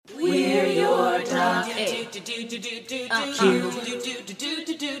Sweetie.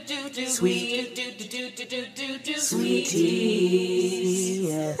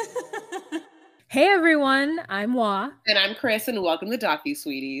 Hey everyone, I'm Wa. And I'm Chris, and welcome to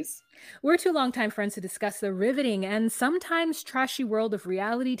Docu-Sweeties. We're two longtime friends to discuss the riveting and sometimes trashy world of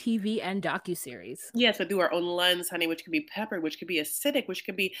reality TV and docuseries. Yes, but through our own lens, honey, which can be peppered, which can be acidic, which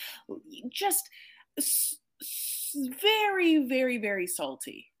can be just very, very, very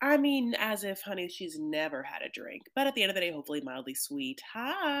salty. I mean, as if, honey, she's never had a drink. But at the end of the day, hopefully mildly sweet.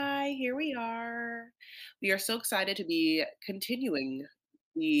 Hi, here we are. We are so excited to be continuing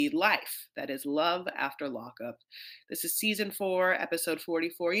the life that is Love After Lockup. This is season 4, episode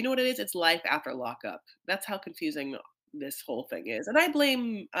 44. You know what it is? It's life after lockup. That's how confusing this whole thing is. And I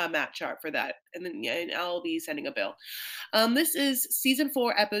blame Matt Sharp for that. And then and I'll be sending a bill. This is season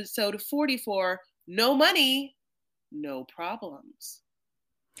 4, episode 44. No money, no problems.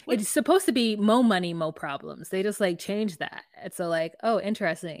 It's supposed to be mo money, mo problems. They just like changed that. It's so like, oh,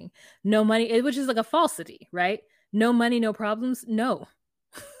 interesting. No money, which is like a falsity, right? No money, no problems. No.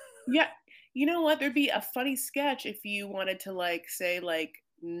 Yeah. You know what? There'd be a funny sketch if you wanted to like say like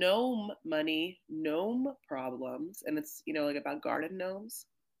gnome money, gnome problems. And it's, you know, like about garden gnomes.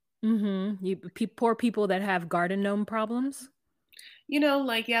 Poor people that have garden gnome problems. You know,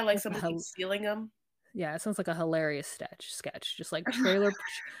 like, yeah, like someone keeps stealing them. Yeah, it sounds like a hilarious sketch. Just like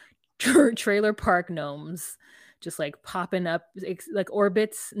trailer park gnomes, just like popping up, like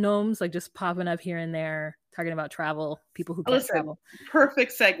orbits gnomes, like just popping up here and there, talking about travel, people who can't travel.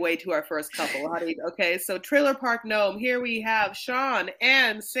 Perfect segue to our first couple. Okay, so trailer park gnome. Here we have Sean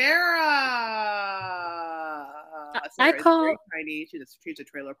and Sarah. I call very tiny. She's a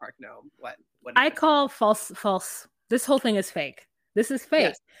trailer park gnome. What I call false. This whole thing is fake. This is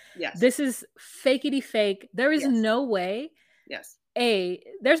fake. Yes. This is fakety fake. There is no way. Yes.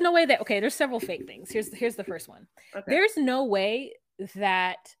 There's no way that, okay, there's several fake things. Here's the first one. Okay. There's no way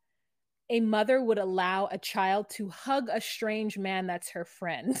that a mother would allow a child to hug a strange man that's her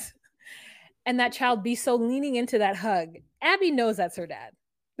friend and that child be so leaning into that hug. Abby knows that's her dad.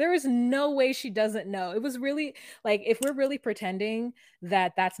 There is no way she doesn't know. It was really like, if we're really pretending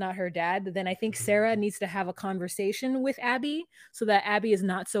that that's not her dad, then I think Sarah needs to have a conversation with Abby so that Abby is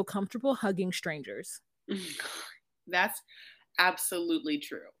not so comfortable hugging strangers. That's absolutely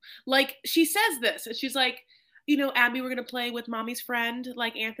true. Like, she says this, and she's like, you know, Abby, we're going to play with mommy's friend,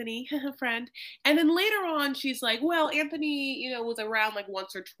 like Anthony, friend. And then later on, she's like, well, Anthony, you know, was around like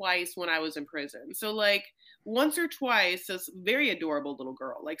once or twice when I was in prison. So like once or twice, this very adorable little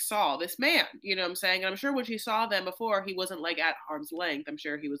girl, like saw this man, you know what I'm saying? And I'm sure when she saw them before, he wasn't like at arm's length. I'm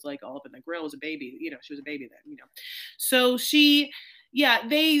sure he was like all up in the grill as a baby. You know, she was a baby then, you know. So yeah,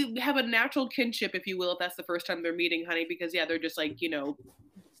 they have a natural kinship, if you will, if that's the first time they're meeting, honey, because yeah, they're just like, you know,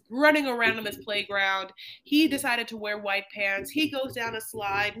 running around on this playground. He decided to wear white pants. He goes down a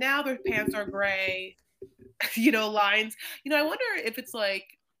slide. Now their pants are gray, you know, lines. You know, I wonder if it's like,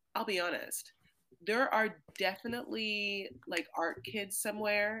 I'll be honest, there are definitely like art kids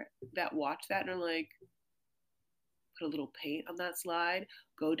somewhere that watch that and are like, put a little paint on that slide,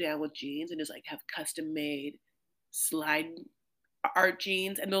 go down with jeans and just like have custom made slide art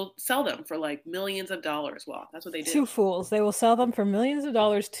jeans, and they'll sell them for like millions of dollars. Well, that's what they do. To fools. They will sell them for millions of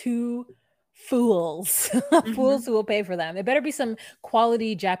dollars to fools. Fools who will pay for them. It better be some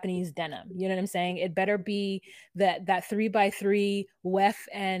quality Japanese denim. You know what I'm saying? It better be that 3x3 weft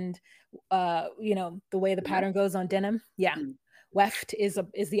and you know, the way the pattern goes on denim. Yeah. Weft is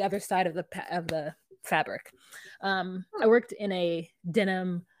the other side of the fabric. I worked in a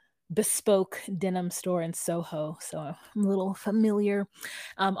bespoke denim store in Soho, so I'm a little familiar.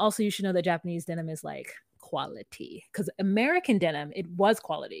 Also, you should know that Japanese denim is like quality, because American denim, it was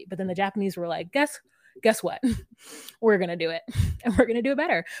quality, but then the Japanese were like, guess what? We're gonna do it, and we're gonna do it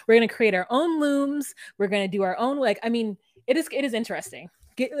better. We're gonna create our own looms. We're gonna do our own, like, I mean, it is interesting.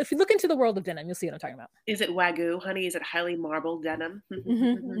 If you look into the world of denim, you'll see what I'm talking about. Is it Wagyu, honey? Is it highly marbled denim?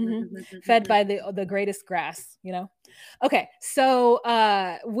 Fed by the greatest grass, you know? Okay, so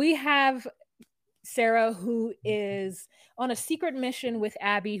we have Sarah, who is on a secret mission with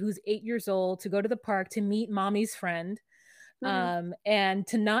Abby, who's 8 years old, to go to the park to meet mommy's friend, and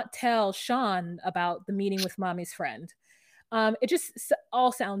to not tell Sean about the meeting with mommy's friend. It just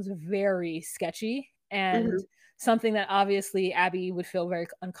all sounds very sketchy and something that obviously Abby would feel very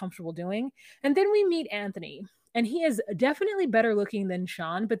uncomfortable doing. And then we meet Anthony, and he is definitely better looking than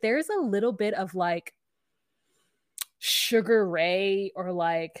Sean, but there's a little bit of like Sugar Ray, or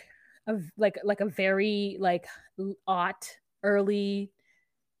like a very like early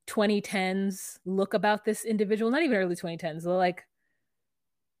 2010s look about this individual. Not even early 2010s, like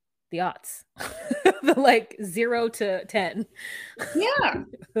the aughts. the like 0 to 10. Yeah.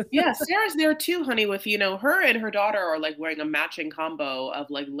 Yeah, Sarah's there too, honey, with, her and her daughter are like wearing a matching combo of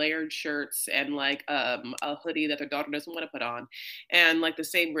like layered shirts and like a hoodie that their daughter doesn't want to put on, and like the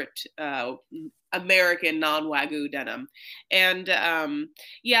same ripped American non-wagyu denim. And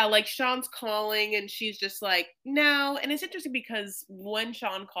yeah, like Sean's calling and she's just like, no. And it's interesting because when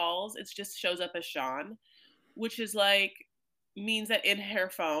Sean calls, it just shows up as Sean, which is like means that in her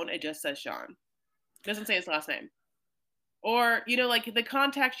phone it just says Sean. It doesn't say his last name. Or, like the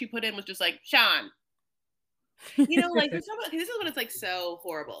contact you put in was just like, Sean. Like there's so much, this is what it's like so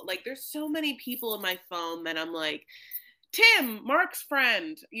horrible. Like there's so many people in my phone that I'm like, Tim, Mark's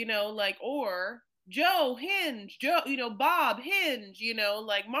friend, like, or Joe, Hinge, Bob, Hinge,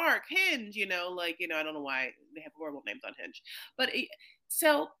 like Mark, Hinge, like, I don't know why they have horrible names on Hinge. But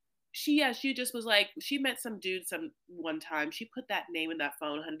so she just was like, she met some dude one time. She put that name in that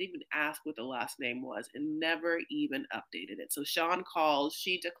phone and didn't even ask what the last name was and never even updated it. So Sean calls,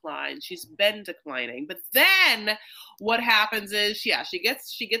 she declines. She's been declining. But then what happens is, she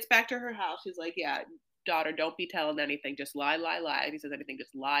gets back to her house. She's like, yeah, daughter, don't be telling anything. Just lie. If he says anything,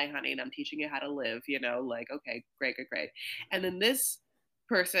 just lie, honey. And I'm teaching you how to live, like, okay, great. And then this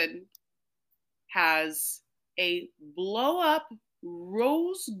person has a blow up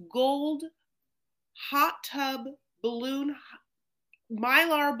rose gold hot tub balloon,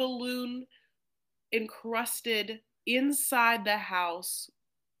 mylar balloon encrusted inside the house,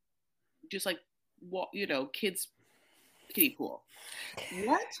 just like, kids kiddie pool.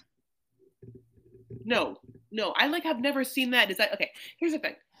 What? No, I like have never seen that. Is that okay? Here's the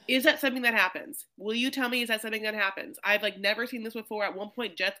thing. Is that something that happens? Will you tell me, is that something that happens? I've like never seen this before. At one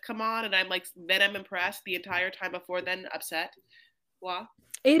point, Jets come on, and I'm like, then I'm impressed. The entire time before, then upset. Wow.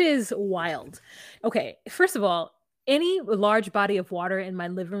 It is wild. Okay, first of all, any large body of water in my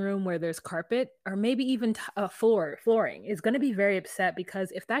living room where there's carpet or maybe even flooring is going to be very upset,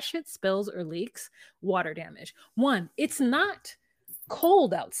 because if that shit spills or leaks, water damage. One, it's not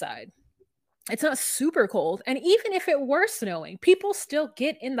cold outside. It's not super cold. And even if it were snowing, people still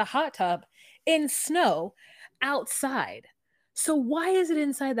get in the hot tub in snow outside. So why is it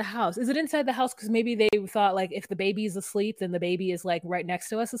inside the house? Is it inside the house because maybe they thought like if the baby's asleep, then the baby is like right next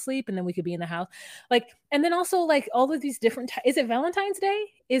to us asleep, and then we could be in the house? Like, and then also like all of these different. Is it Valentine's Day?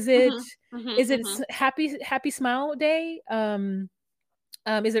 Is it Happy Smile Day?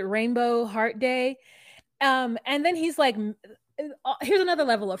 Is it Rainbow Heart Day? And then he's like, here's another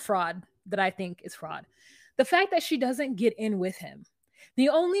level of fraud that I think is fraud. The fact that she doesn't get in with him. The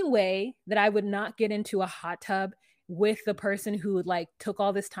only way that I would not get into a hot tub with the person who like took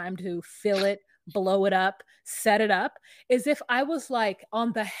all this time to fill it, blow it up, set it up, is if I was like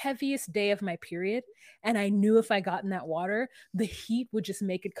on the heaviest day of my period and I knew if I got in that water, the heat would just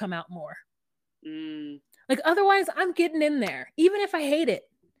make it come out more. Like otherwise I'm getting in there, even if I hate it.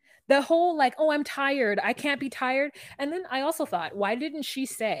 The whole like, oh, I'm tired, I can't be tired. And then I also thought, why didn't she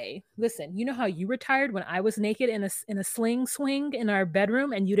say, listen, you know how you were tired when I was naked in a sling swing in our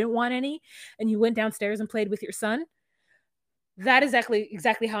bedroom and you didn't want any, and you went downstairs and played with your son? That is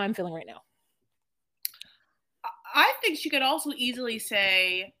exactly how I'm feeling right now. I think she could also easily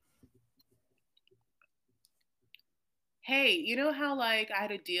say, hey, you know how like I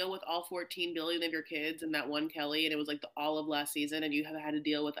had to deal with all 14 billion of your kids and that one Kelly, and it was like all of last season, and you have had to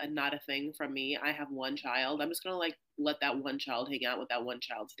deal with not a thing from me. I have one child. I'm just gonna like let that one child hang out with that one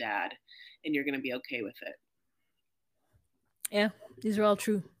child's dad, and you're gonna be okay with it. Yeah, these are all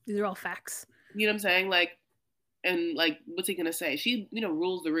true. These are all facts. You know what I'm saying? Like, and like, what's he gonna say? She,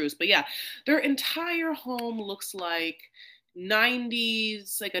 rules the roost. But yeah, their entire home looks like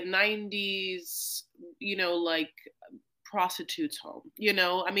 90s, like a 90s, like prostitute's home.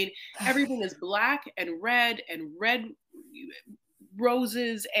 I mean, everything is black and red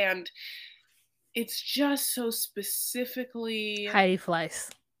roses, and it's just so specifically Heidi Fleiss.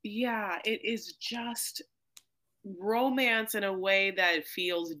 Yeah, it is just romance in a way that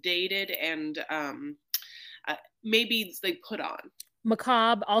feels dated and maybe they put on.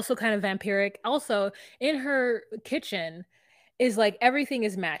 Macabre, also kind of vampiric. Also, in her kitchen is like everything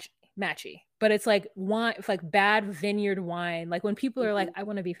is matchy, but it's like wine, it's like bad vineyard wine. Like when people are like, I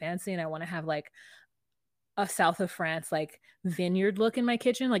want to be fancy and I want to have like a south of France like vineyard look in my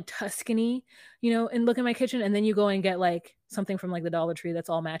kitchen, like Tuscany, and look in my kitchen, and then you go and get like something from like the Dollar Tree that's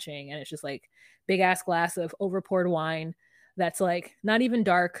all matching, and it's just like big ass glass of over poured wine that's like not even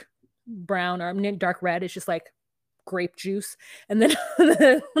dark brown or dark red. It's just like grape juice, and then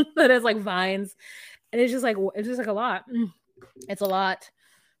that has like vines, and it's just like a lot. It's a lot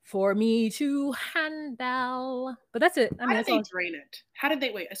for me to handle, but that's it. I mean, how did they drain it? How did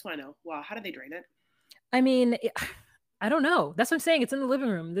they wait? I just want to know. Wow, how did they drain it? I mean, I don't know. That's what I'm saying. It's in the living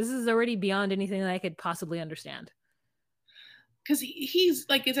room. This is already beyond anything that I could possibly understand. Because he's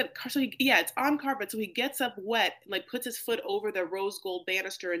like, is it so yeah, it's on carpet, so he gets up wet and like puts his foot over the rose gold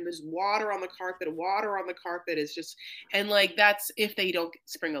banister, and there's water on the carpet is just, and like that's if they don't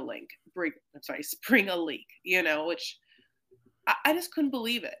spring a leak, you know, which I just couldn't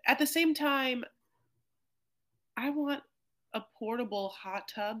believe it. At the same time, I want a portable hot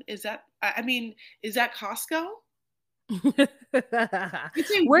tub. I mean, is that Costco?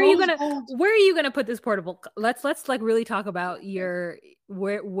 It's a Where are you rose gonna gold. where are you gonna put this portable? Let's like really talk about your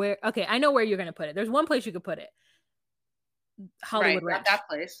where okay, I know where you're gonna put it. There's one place you could put it. Right, Hollywood not Ranch. that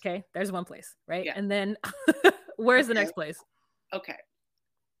place. Okay, there's one place, right? Yeah. And then where's the Okay. next place? Okay.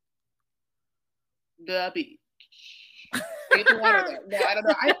 The beach. Ain't the water there? No, I don't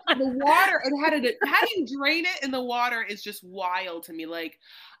know. The water and how do you drain it? And the water is just wild to me. Like,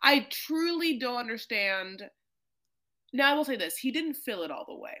 I truly don't understand. Now I will say this: he didn't fill it all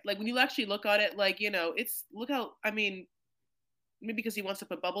the way. Like when you actually look at it, like it's look how I mean, maybe because he wants to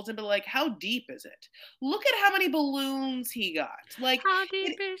put bubbles in, but like, how deep is it? Look at how many balloons he got. Like, How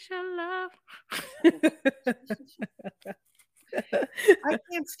deep is your love? I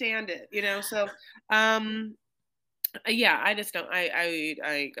can't stand it. So yeah, I just don't.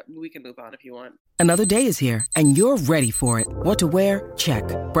 We can move on if you want. Another day is here, and you're ready for it. What to wear? Check.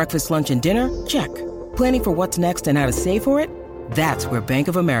 Breakfast, lunch, and dinner? Check. Planning for what's next and how to save for it? That's where Bank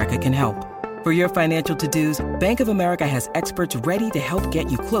of America can help. For your financial to-dos, Bank of America has experts ready to help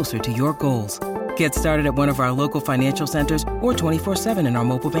get you closer to your goals. Get started at one of our local financial centers or 24/7 in our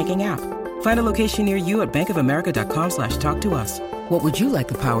mobile banking app. Find a location near you at bankofamerica.com/talktous. What would you like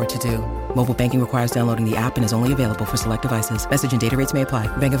the power to do? Mobile banking requires downloading the app and is only available for select devices. Message and data rates may apply.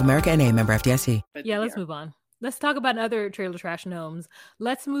 Bank of America N.A., member FDIC. Yeah, let's move on. Let's talk about other trailer trash gnomes.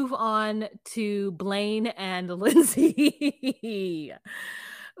 Let's move on to Blaine and Lindsay.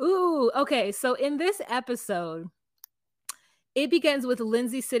 Ooh, okay. So in this episode, it begins with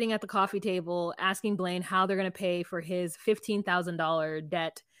Lindsay sitting at the coffee table asking Blaine how they're going to pay for his $15,000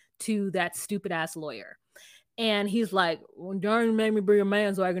 debt to that stupid ass lawyer. And he's like, well, darn, make me bring a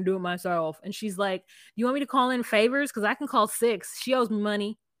man so I can do it myself. And she's like, you want me to call in favors? Because I can call Six. She owes me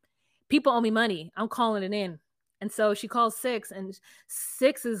money. People owe me money. I'm calling it in. And so she calls Six, and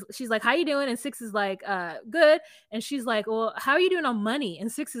she's like, how you doing? And Six is like, good. And she's like, well, how are you doing on money?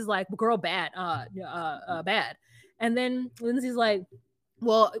 And Six is like, girl, bad, bad. And then Lindsay's like,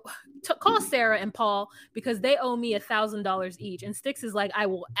 well, call Sarah and Paul because they owe me $1,000 each. And Sticks is like, I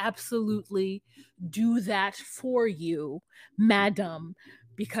will absolutely do that for you, madam,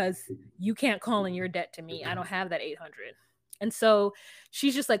 because you can't call in your debt to me. I don't have that 800. And so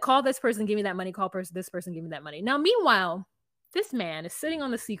she's just like, call this person, give me that money, this person, give me that money. Now, meanwhile, this man is sitting on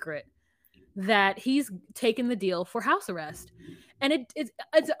the secret that he's taken the deal for house arrest. And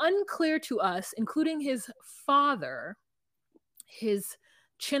it's unclear to us, including his father, his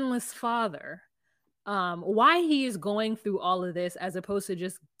chinless father, why he is going through all of this as opposed to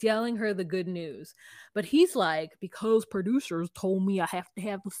just telling her the good news. But he's like, because producers told me I have to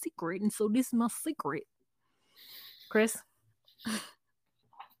have the secret, and so this is my secret. Chris?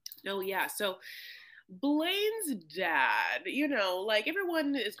 No, yeah. So Blaine's dad, like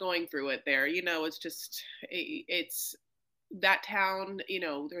everyone is going through it there. It's just, it's that town,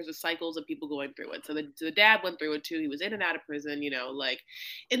 there's a cycles of people going through it. So the dad went through it too. He was in and out of prison,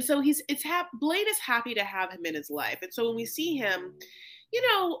 and so Blaine is happy to have him in his life. And so when we see him,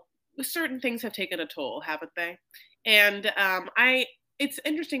 certain things have taken a toll, haven't they? And it's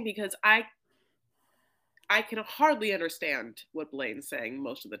interesting because I can hardly understand what Blaine's saying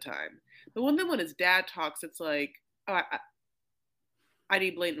most of the time. But when his dad talks, it's like, oh, I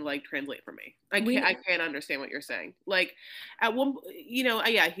need Blaine to like translate for me. I can't understand what you're saying. Like at one,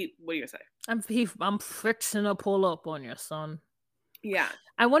 yeah. What do you say? I'm fixing to pull up on you, son. Yeah.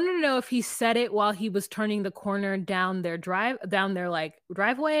 I wanted to know if he said it while he was turning the corner down their like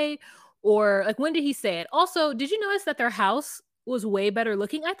driveway, or like when did he say it? Also, did you notice that their house was way better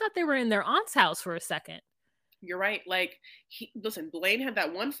looking? I thought they were in their aunt's house for a second. You're right. Like, listen, Blaine had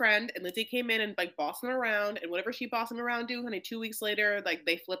that one friend, and Lindsay came in and like bossed him around, and whatever she bossed him around do, honey, 2 weeks later, like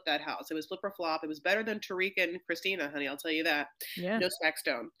they flipped that house. It was flip or flop. It was better than Tariq and Christina, honey. I'll tell you that. Yeah. No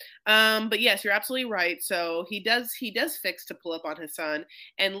Sackstone. But yes, you're absolutely right. So he does fix to pull up on his son,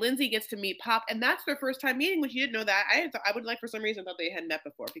 and Lindsay gets to meet Pop, and that's their first time meeting, which you didn't know that. I would like for some reason thought they had met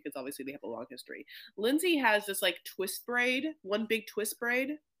before because obviously they have a long history. Lindsay has this like twist braid, one big twist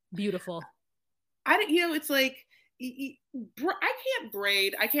braid. Beautiful. It's like, I can't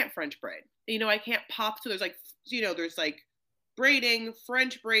braid. I can't French braid. I can't pop. So there's like, there's like braiding,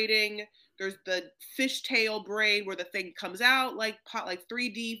 French braiding. There's the fishtail braid where the thing comes out like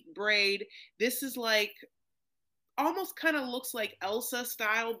 3D braid. This is like almost kind of looks like Elsa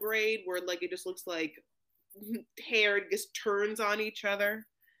style braid where like it just looks like hair just turns on each other.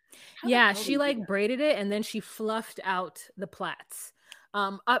 Yeah, she like braided it and then she fluffed out the plaits.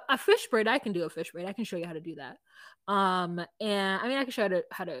 A fish braid, I can do a fish braid. I can show you how to do that. And I mean, I can show you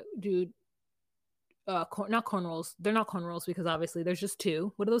how to do not cornrows. They're not cornrows because obviously there's just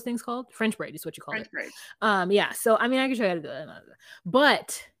two. What are those things called? French braid is what you call French it. braid. Yeah. So I mean, I can show you how to do it.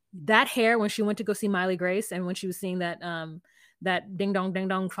 But that hair when she went to go see Miley Grace and when she was seeing that that ding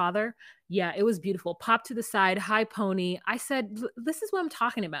dong father, yeah, it was beautiful. Pop to the side, high pony. I said, this is what I'm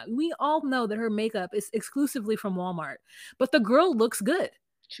talking about. We all know that her makeup is exclusively from Walmart, but the girl looks good.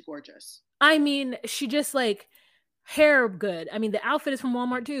 She's gorgeous. I mean, she just like hair good. I mean, the outfit is from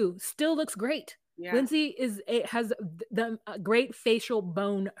Walmart too. Still looks great. Yeah. Lindsay has the great facial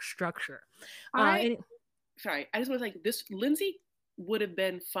bone structure. Sorry, I just was like this. Lindsay would have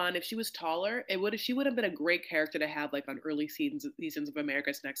been fun if she was taller. She would have been a great character to have like on early seasons of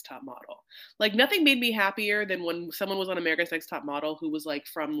America's Next Top Model. Like nothing made me happier than when someone was on America's Next Top Model who was like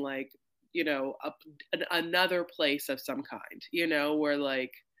from like another place of some kind. Where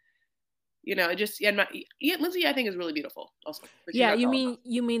like. Lindsay I think is really beautiful also. Yeah, you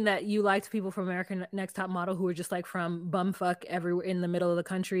mean that you liked people from American Next Top Model who were just like from bumfuck everywhere in the middle of the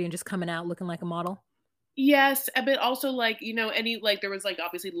country and just coming out looking like a model? Yes, but also like, there was like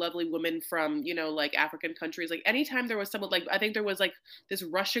obviously lovely women from, like African countries. Like anytime there was someone like, I think there was like this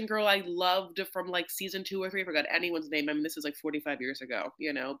Russian girl I loved from like season 2 or 3, I forgot anyone's name. I mean, this is like 45 years ago,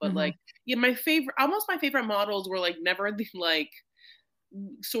 but like, yeah, my favorite models were like never the like,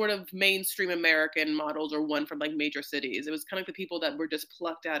 sort of mainstream American models or one from like major cities. It was kind of the people that were just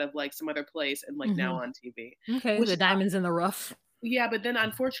plucked out of like some other place and like now on TV. Okay, the diamonds in the rough. Yeah, but then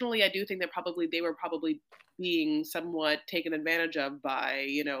unfortunately, I do think that they were probably being somewhat taken advantage of by,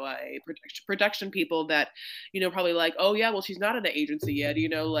 production people that, probably like, oh yeah, well, she's not at the agency yet,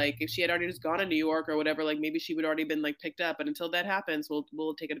 like if she had already just gone to New York or whatever, like maybe she would already been like picked up. But until that happens,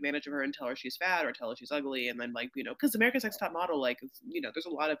 we'll take advantage of her and tell her she's fat or tell her she's ugly. And then like, because America's Next Top Model, like, there's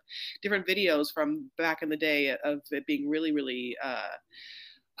a lot of different videos from back in the day of it being really, really,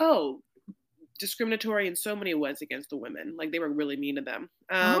 discriminatory in so many ways against the women. Like they were really mean to them.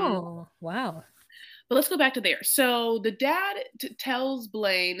 Oh, wow. But let's go back to there. So the dad tells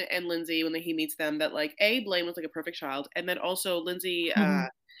Blaine and Lindsay when he meets them that like Blaine was like a perfect child. And then also Lindsay,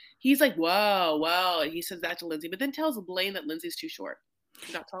 he's like, whoa. And he says that to Lindsay, but then tells Blaine that Lindsay's too short.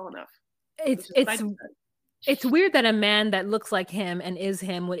 She's not tall enough. It's weird that a man that looks like him and is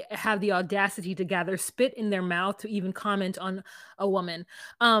him would have the audacity to gather spit in their mouth to even comment on a woman.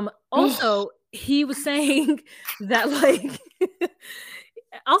 Also, he was saying that like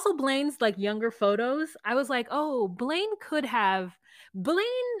also Blaine's like younger photos. I was like, oh, Blaine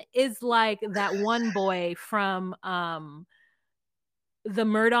is like that one boy from the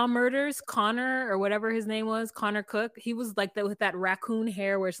Murdaugh murders, Connor or whatever his name was, Connor Cook. He was like that with that raccoon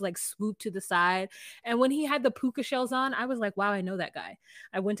hair where it's like swooped to the side. And when he had the puka shells on, I was like, wow, I know that guy.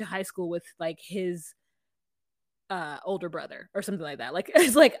 I went to high school with like his older brother or something like that. Like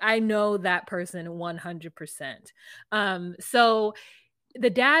it's like I know that person 100%. So the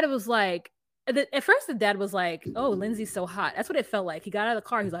dad was like, at first the dad was like, oh, Lindsay's so hot. That's what it felt like. He got out of the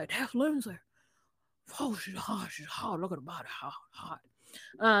car. He's like, that's Lindsay. Oh, she's hot. Look at her body, hot.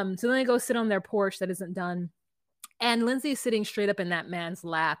 So then they go sit on their porch that isn't done. And Lindsay's sitting straight up in that man's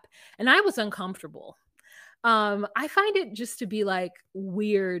lap. And I was uncomfortable. I find it just to be like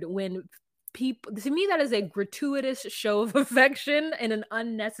weird when people, to me, that is a gratuitous show of affection in an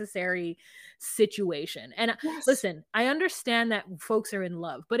unnecessary situation. And yes. Listen, I understand that folks are in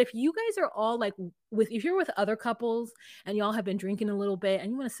love, but if you guys are all like if you're with other couples and y'all have been drinking a little bit and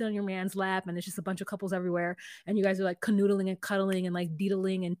you want to sit on your man's lap and there's just a bunch of couples everywhere and you guys are like canoodling and cuddling and like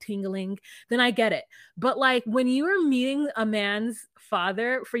deedling and tingling, then I get it. But like when you are meeting a man's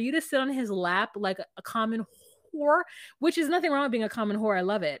father, for you to sit on his lap like a common whore, which is nothing wrong with being a common whore. I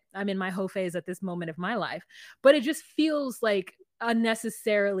love it. I'm in my hoe phase at this moment of my life, but it just feels like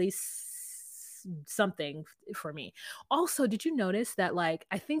unnecessarily something for me. Also, did you notice that like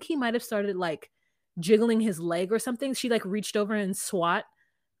I think he might have started like jiggling his leg or something? She like reached over and swat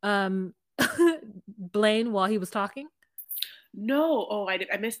Blaine while he was talking. No,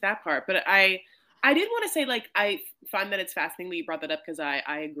 I missed that part, but I did want to say like I find that it's fascinating that you brought that up because I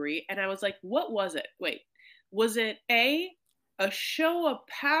agree, and I was like, what was it? Wait, was it a show of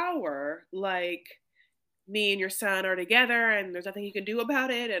power, like me and your son are together and there's nothing you can do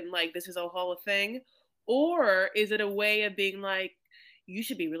about it and like this is a whole thing, Or is it a way of being like, you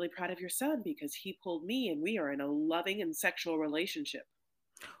should be really proud of your son because he pulled me and we are in a loving and sexual relationship?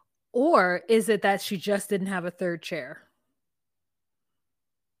 Or is it that she just didn't have a third chair?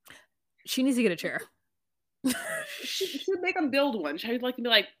 She needs to get a chair. She should make him build one. She'd like to be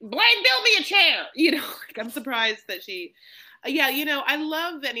like, Blaine, build me a chair. You know, like, I'm surprised that she, yeah, you know, I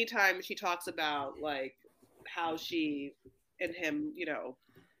love anytime she talks about like how she and him, you know,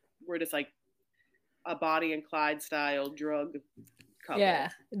 were just like a Bonnie and Clyde style drug couple. Yeah.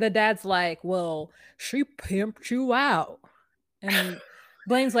 The dad's like, well, she pimped you out. And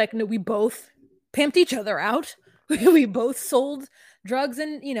Blaine's like, no, we both pimped each other out. We both sold drugs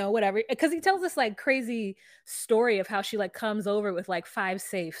and, you know, whatever. Because he tells this like crazy story of how she like comes over with like 5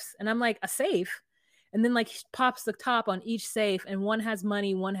 safes. And I'm like, a safe? And then like he pops the top on each safe, and one has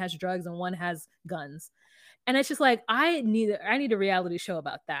money, one has drugs, and one has guns. And it's just like, I need a reality show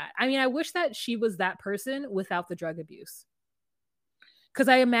about that. I mean, I wish that she was that person without the drug abuse. Because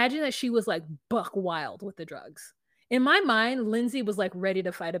I imagine that she was like buck wild with the drugs. In my mind, Lindsay was like ready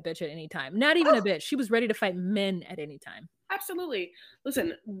to fight a bitch at any time. Not even a bitch. She was ready to fight men at any time. Absolutely.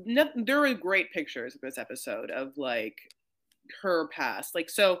 Listen, there are great pictures in this episode of like her past. Like,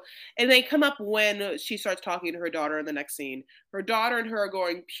 so, and they come up when she starts talking to her daughter in the next scene. Her daughter and her are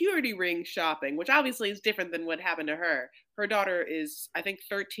going purity ring shopping, which obviously is different than what happened to her. Her daughter is, I think,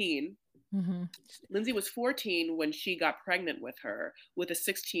 13. Mm-hmm. Lindsay was 14 when she got pregnant with her, with a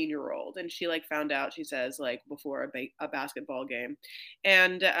 16-year-old, and she like found out, she says, like before a basketball game.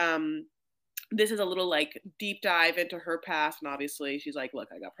 And this is a little like deep dive into her past. And obviously she's like, look,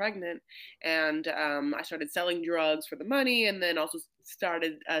 I got pregnant and I started selling drugs for the money, and then also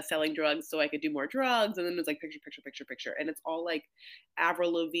started selling drugs so I could do more drugs. And then it's like picture. And it's all like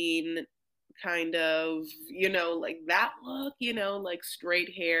Avril Lavigne kind of, you know, like that look, you know, like straight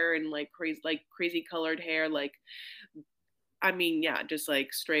hair and like crazy colored hair. Like, I mean, yeah, just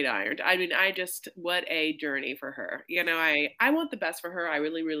like straight ironed. I mean, what a journey for her. You know, I want the best for her. I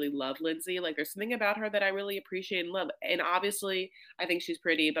really, really love Lindsay. Like, there's something about her that I really appreciate and love. And obviously, I think she's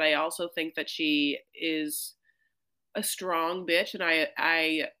pretty, but I also think that she is a strong bitch. And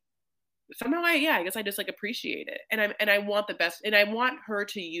I somehow, I guess I just like appreciate it. And I want the best, and I want her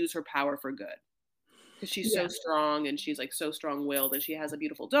to use her power for good. Because she's so strong, and she's like so strong-willed, and she has a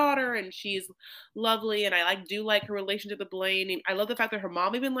beautiful daughter, and she's lovely, and I do like her relationship with Blaine. I love the fact that her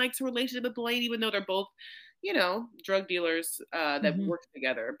mom even likes her relationship with Blaine, even though they're both, you know, drug dealers that work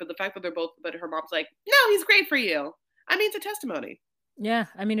together. But the fact that but her mom's like, no, he's great for you. I mean, it's a testimony. Yeah,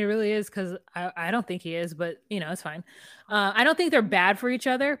 I mean, it really is, because I don't think he is, but, you know, it's fine. I don't think they're bad for each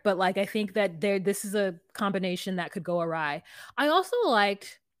other, but, like, I think that this is a combination that could go awry. I also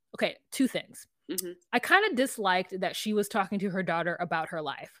liked, okay, 2 things. Mm-hmm. I kind of disliked that she was talking to her daughter about her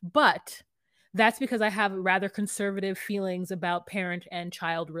life, but that's because I have rather conservative feelings about parent and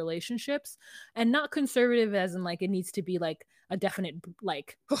child relationships, and not conservative as in like it needs to be like a definite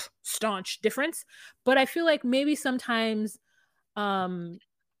like staunch difference. But I feel like maybe sometimes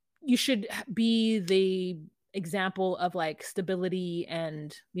you should be the example of like stability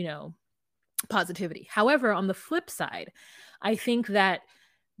and, you know, positivity. However, on the flip side, I think that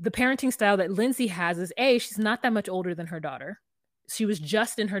the parenting style that Lindsay has is she's not that much older than her daughter. She was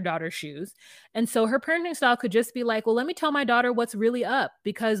just in her daughter's shoes. And so her parenting style could just be like, well, let me tell my daughter what's really up,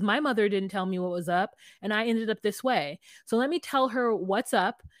 because my mother didn't tell me what was up and I ended up this way. So let me tell her what's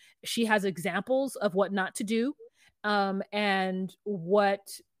up. She has examples of what not to do, and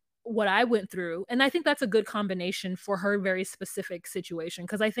what I went through. And I think that's a good combination for her very specific situation.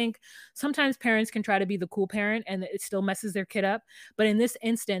 Because I think sometimes parents can try to be the cool parent and it still messes their kid up. But in this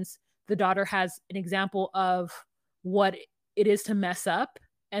instance, the daughter has an example of what it is to mess up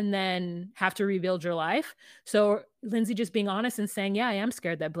and then have to rebuild your life. So Lindsay just being honest and saying, yeah, I am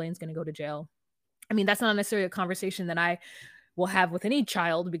scared that Blaine's going to go to jail. I mean, that's not necessarily a conversation that I will have with any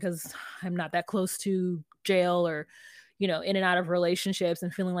child, because I'm not that close to jail or, you know, in and out of relationships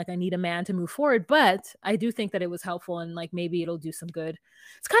and feeling like I need a man to move forward. But I do think that it was helpful, and like maybe it'll do some good.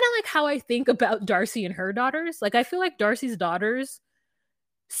 It's kind of like how I think about Darcy and her daughters. Like, I feel like Darcy's daughters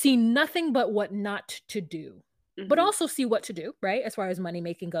see nothing but what not to do, but also see what to do, right? As far as money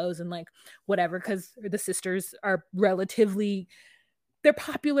making goes and like whatever, because the sisters are they're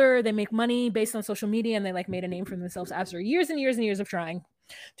popular, they make money based on social media, and they like made a name for themselves after years and years and years of trying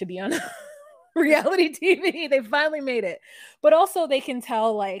to be on reality TV. They finally made it. But also they can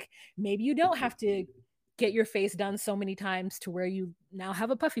tell, like, maybe you don't have to get your face done so many times to where you now have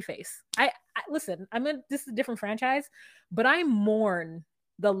a puffy face. I listen, this is a different franchise, but I mourn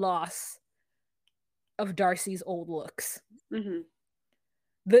the loss of Darcy's old looks.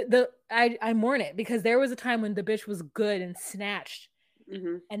 I mourn it because there was a time when the bitch was good and snatched,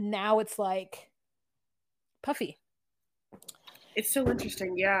 and now it's like puffy. It's so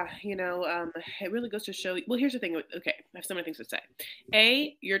interesting. Yeah. It really goes to show. Well, here's the thing. Okay. I have so many things to say.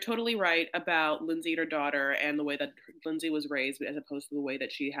 A, you're totally right about Lindsay and her daughter and the way that Lindsay was raised as opposed to the way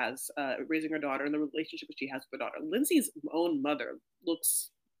that she has raising her daughter and the relationship that she has with her daughter. Lindsay's own mother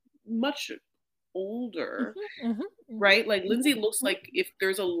looks much older, right? Like Lindsay looks like if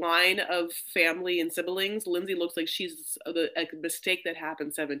there's a line of family and siblings, Lindsay looks like she's a mistake that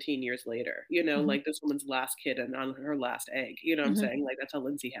happened 17 years later, like this woman's last kid and on her last egg, you know what I'm saying? Like that's how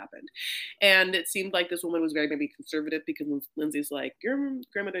Lindsay happened. And it seemed like this woman was very maybe conservative because Lindsay's like, your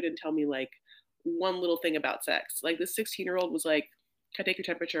grandmother didn't tell me like one little thing about sex. Like this 16-year-old was like, can I take your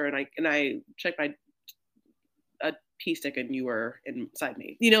temperature? And I checked my a pee stick and you were inside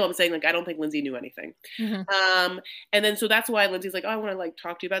me. You know what I'm saying? Like, I don't think Lindsay knew anything. And then, so that's why Lindsay's like, oh, I want to like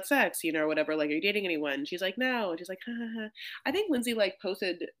talk to you about sex, or whatever. Like, are you dating anyone? And she's like, no. And she's like, ha, ha, ha. I think Lindsay like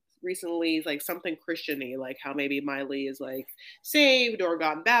posted recently like something Christian-y, like how maybe Miley is like saved or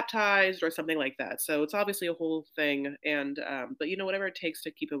gotten baptized or something like that. So it's obviously a whole thing. And, but whatever it takes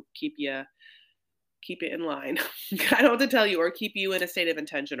to keep it in line. I don't know what to tell you, or keep you in a state of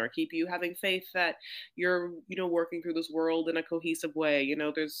intention, or keep you having faith that you're, working through this world in a cohesive way.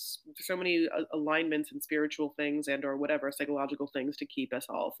 There's so many alignments and spiritual things and or whatever psychological things to keep us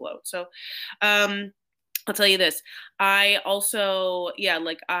all afloat. So, I'll tell you this. I also,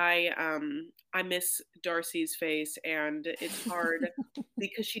 I miss Darcy's face, and it's hard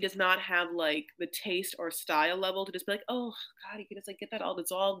because she does not have like the taste or style level to just be like, oh God, you can just like get that all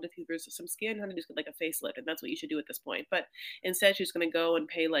dissolved. If there's some skin, honey, just get like a facelift, and that's what you should do at this point. But instead, she's going to go and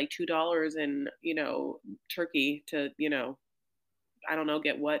pay like $2 in, Turkey to, I don't know,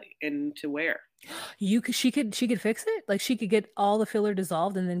 get what and to wear. She could fix it. Like she could get all the filler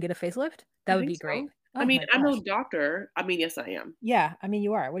dissolved and then get a facelift. That would be great. Oh, I mean, I'm no doctor. I mean, yes, I am. Yeah, I mean,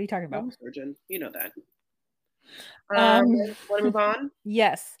 you are. What are you talking about? I'm a surgeon. You know that. Want to move on?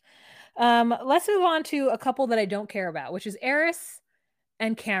 Yes. Let's move on to a couple that I don't care about, which is Eris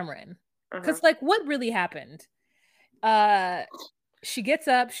and Cameron. Because, like, what really happened? She gets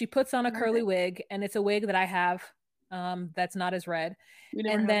up, she puts on a curly wig, and it's a wig that I have that's not as red.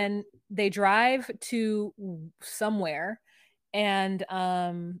 And then they drive to somewhere and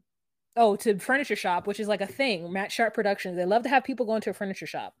to Furniture Shop, which is like a thing. Matt Sharp Productions, they love to have people go into a furniture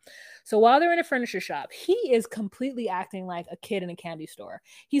shop. So while they're in a furniture shop, he is completely acting like a kid in a candy store.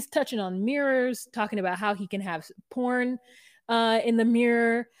 He's touching on mirrors, talking about how he can have porn in the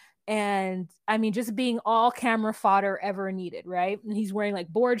mirror. And I mean, just being all camera fodder ever needed, right? And he's wearing like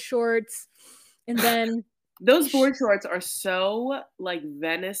board shorts. And then those board shorts are so like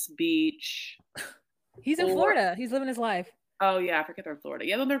Venice Beach. He's in Florida. He's living his life. Oh yeah, I forget they're in Florida.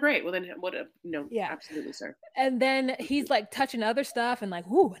 Yeah, then they're great. Well then, yeah, absolutely, sir. And then he's like touching other stuff and like,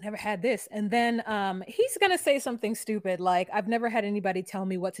 "Ooh, I never had this." And then he's gonna say something stupid like, "I've never had anybody tell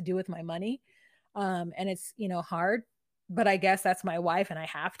me what to do with my money, and it's hard, but I guess that's my wife and I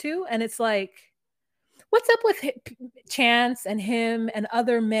have to." And it's like, what's up with Chance and him and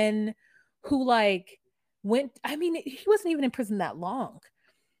other men who like went? I mean, he wasn't even in prison that long.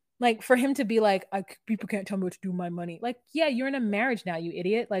 Like for him to be like, people can't tell me what to do with my money. Like, yeah, you're in a marriage now, you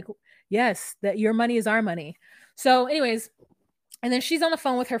idiot. Like, yes, that your money is our money. So anyways, and then she's on the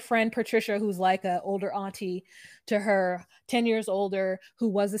phone with her friend, Patricia, who's like an older auntie to her, 10 years older, who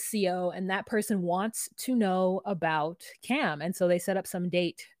was a CO. And that person wants to know about Cam. And so they set up some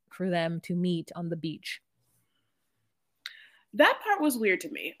date for them to meet on the beach. That part was weird to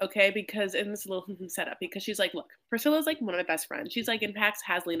me, okay? Because in this little setup, because she's like, look, Priscilla's like one of my best friends. She's like in PAX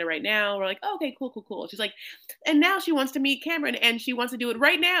has Lena right now. We're like, oh, okay, cool. She's like, and now she wants to meet Cameron and she wants to do it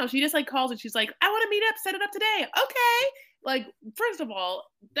right now. She just like calls and she's like, I want to meet up, set it up today. Okay. Like, first of all,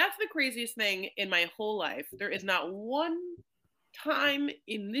 that's the craziest thing in my whole life. There is not one time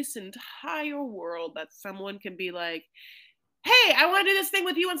in this entire world that someone can be like, hey, I want to do this thing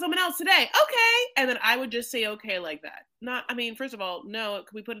with you and someone else today. Okay. And then I would just say, okay, like that. First of all, no,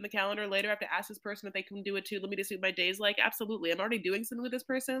 can we put it in the calendar later? I have to ask this person if they can do it too. Let me just see what my day's like. Absolutely. I'm already doing something with this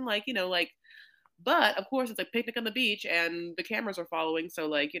person. But of course it's like picnic on the beach and the cameras are following. So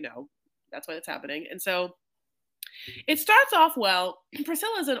that's why it's happening. And so it starts off well.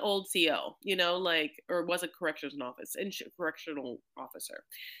 Priscilla's an old CO, or was a correctional officer.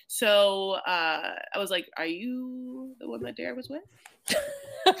 So I was like, are you the one that Dare was with?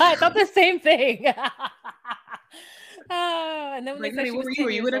 I thought the same thing. And then like, honey, were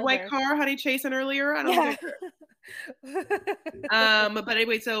you in a white car, honey, chasing earlier? I don't know. But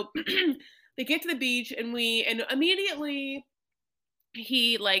anyway, so they get to the beach and immediately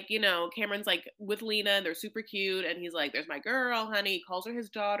he like, Cameron's like with Lena and they're super cute and he's like, there's my girl, honey. He calls her his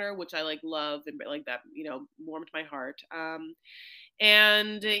daughter, which I like love and like that, warmed my heart.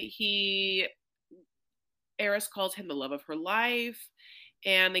 And Eris calls him the love of her life.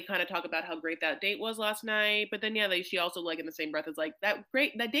 And they kind of talk about how great that date was last night. But then, yeah, she also like in the same breath is like, that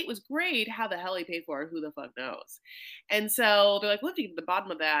date was great. How the hell he paid for it? Who the fuck knows? And so they're like, we'll have to get to the bottom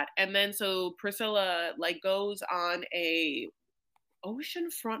of that. And then so Priscilla like goes on a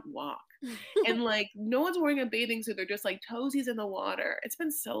oceanfront walk and like no one's wearing a bathing suit, they're just like toesies in the water. It's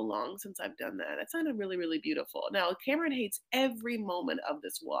been so long since I've done that. It sounded really, really beautiful. Now Cameron hates every moment of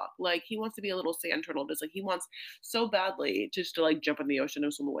this walk. Like he wants to be a little sand turtle, just like he wants so badly just to like jump in the ocean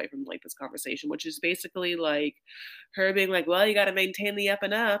and swim away from like this conversation, which is basically like her being like, well, you got to maintain the up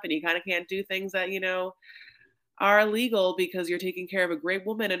and up and you kind of can't do things that are illegal because you're taking care of a great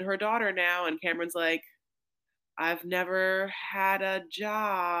woman and her daughter now. And Cameron's like, I've never had a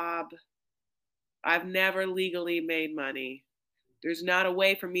job. I've never legally made money. There's not a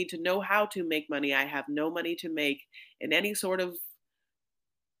way for me to know how to make money. I have no money to make in any sort of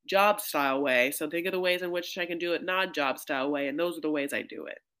job style way. So think of the ways in which I can do it not job style way. And those are the ways I do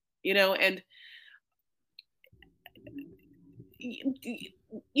it, and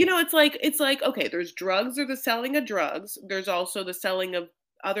it's like, okay, there's drugs or the selling of drugs. There's also the selling of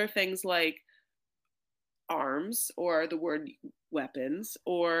other things like arms or the word weapons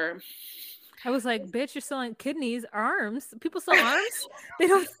or I was like, bitch, you're selling kidneys, arms. People sell arms. They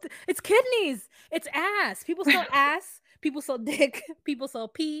don't. It's kidneys. It's ass. People sell ass. People sell dick. People sell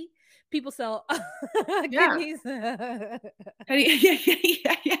pee. People sell kidneys. Yeah,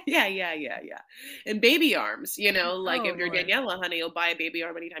 and baby arms. Like if you're Lord. Daniela, honey, you'll buy a baby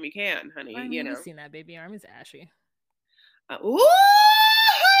arm anytime you can, honey. I mean, you've seen that baby arm. It's ashy. Ooh, I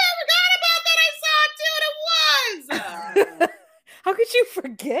forgot about that. I saw it too, and it was. How could you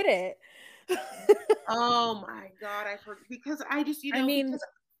forget it? Oh my God, because I just, I mean,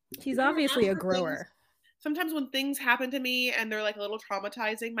 he's obviously a grower. Sometimes when things happen to me and they're like a little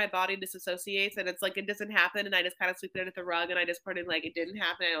traumatizing, my body disassociates and it's like it doesn't happen and I just kind of sweep it under the rug and I just pretend like it didn't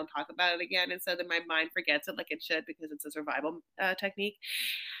happen. I don't talk about it again, and so then my mind forgets it like it should because it's a survival technique.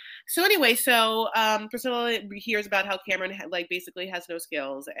 So anyway, Priscilla hears about how Cameron basically has no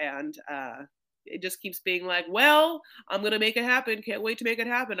skills and it just keeps being like, well, I'm going to make it happen. Can't wait to make it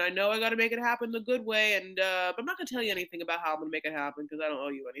happen. I know I got to make it happen the good way. And but I'm not going to tell you anything about how I'm going to make it happen because I don't owe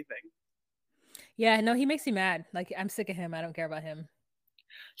you anything. Yeah, no, he makes me mad. Like, I'm sick of him. I don't care about him.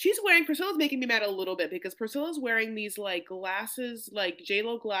 Priscilla's making me mad a little bit because Priscilla's wearing these like glasses, like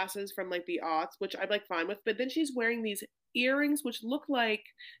J-Lo glasses from like the aughts, which I'm like fine with. But then she's wearing these earrings which look like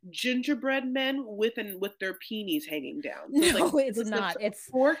gingerbread men with their peonies hanging down. So no, it's not. It's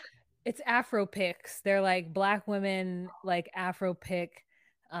pork. It's Afro picks. They're like black women, like Afro pick.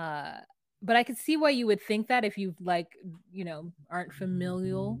 But I could see why you would think that if you aren't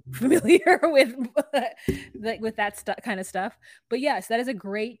familiar with with that kind of stuff. But yes, that is a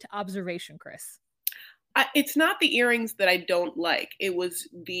great observation, Chris. It's not the earrings that I don't like. It was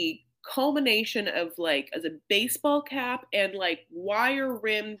the culmination of like as a baseball cap and like wire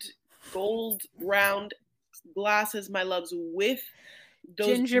rimmed gold round glasses, my loves, with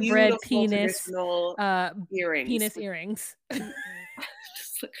those gingerbread penis earrings. Penis earrings.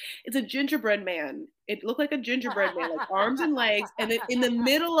 It's a gingerbread man. It looked like a gingerbread man, like arms and legs, and then in the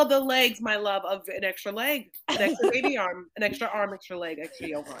middle of the legs, my love, of an extra leg, an extra baby arm, an extra arm, extra leg, extra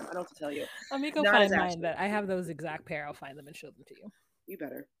yoke arm. I don't have to tell you. Let me go find mine. That I have those exact pair. I'll find them and show them to you. You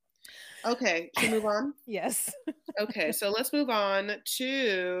better. Okay, should we move on? Yes. Okay, so let's move on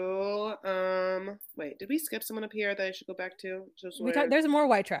to wait, did we skip someone up here that I should go back to? There's more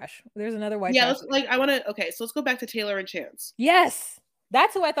white trash. There's another white trash. So let's go back to Taylor and Chance. Yes.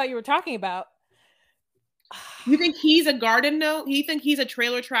 That's who I thought you were talking about. You think he's a garden gnome? You think he's a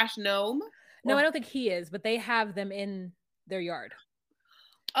trailer trash gnome? No, I don't think he is, but they have them in their yard.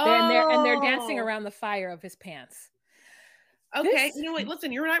 Oh. And they're dancing around the fire of his pants. Okay, you know what?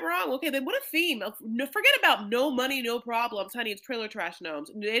 Listen, you're not wrong. Okay, then what a theme. Forget about no money, no problems, honey. It's trailer trash gnomes.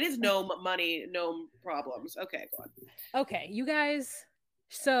 It is no money, no problems. Okay, go on. Okay, you guys.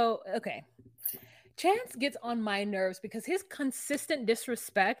 So, okay. Chance gets on my nerves because his consistent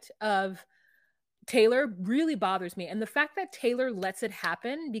disrespect of Taylor really bothers me. And the fact that Taylor lets it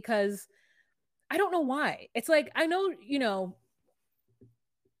happen, because I don't know why. It's like, I know,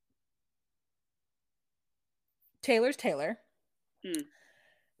 Taylor's Taylor.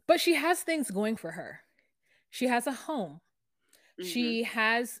 But she has things going for her. She has a home. Mm-hmm. She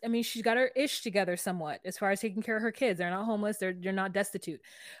has, she's got her ish together somewhat as far as taking care of her kids. They're not homeless. They're not destitute.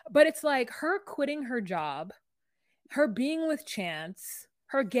 But it's like her quitting her job her being with Chance,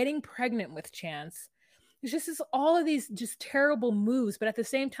 her getting pregnant with Chance. It's just all of these just terrible moves, but at the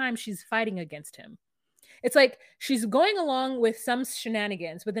same time, she's fighting against him. It's like she's going along with some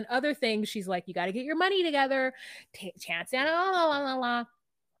shenanigans, but then other things, she's like, you got to get your money together. Chance, la, la, la, la.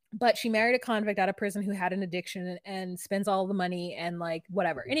 But she married a convict out of prison who had an addiction and spends all the money and like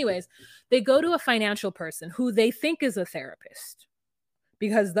whatever. Anyways, they go to a financial person who they think is a therapist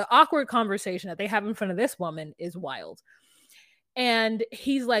because the awkward conversation that they have in front of this woman is wild. And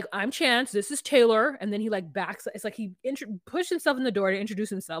he's like, I'm Chance, this is Taylor. And then he like backs, it's like he pushed himself in the door to introduce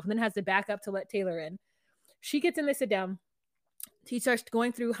himself and then has to back up to let Taylor in. She gets in, they sit down. He starts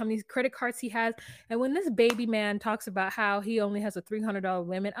going through how many credit cards he has. And when this baby man talks about how he only has a $300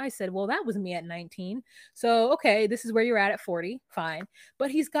 limit, I said, well, that was me at 19. So, okay, this is where you're at 40. Fine.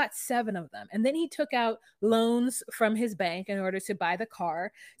 But he's got 7 of them. And then he took out loans from his bank in order to buy the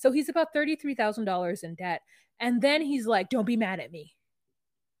car. So he's about $33,000 in debt. And then he's like, don't be mad at me.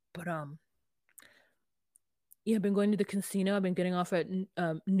 But, yeah, I've been going to the casino. I've been getting off at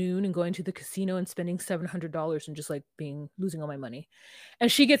noon and going to the casino and spending $700 and just like losing all my money.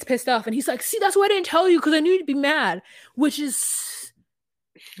 And she gets pissed off and he's like, see, that's why I didn't tell you because I knew you'd be mad, which is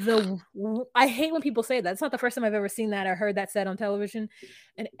I hate when people say that. It's not the first time I've ever seen that or heard that said on television.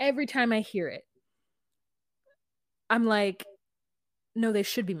 And every time I hear it, I'm like, no, they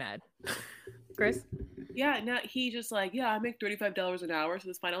should be mad. Chris? Yeah, now he just like, yeah, I make $35 an hour. So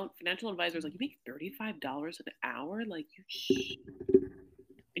this financial advisor is like, you make $35 an hour? Like,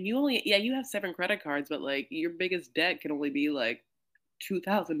 and you have 7 credit cards, but like your biggest debt can only be like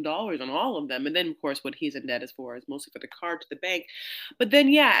 $2,000 on all of them. And then of course what he's in debt is mostly for the card to the bank. But then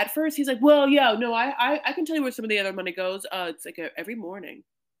yeah, at first he's like, well, yeah, no, I can tell you where some of the other money goes. It's like every morning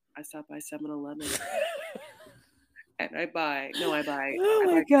I stop by 7-Eleven. And I buy. Oh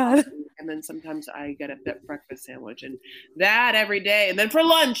my God. Coffee, and then sometimes I get a breakfast sandwich and that every day. And then for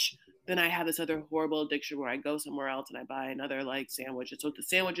lunch, then I have this other horrible addiction where I go somewhere else and I buy another like sandwich. So the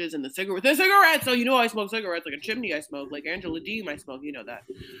sandwiches and the cigarettes. So I smoke cigarettes like a chimney. I smoke like Angela Deem. I smoke, you know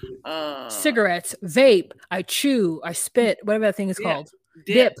that. Cigarettes, vape, I chew, I spit, whatever that thing is called.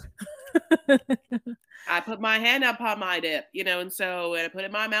 Dip. I put my hand up on my dip, and so when I put it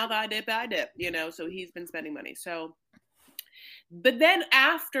in my mouth, I dip, so he's been spending money. So, but then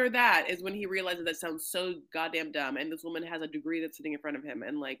after that is when he realizes that sounds so goddamn dumb. And this woman has a degree that's sitting in front of him.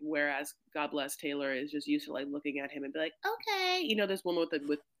 And like, whereas God bless Taylor is just used to like looking at him and be like, okay, this woman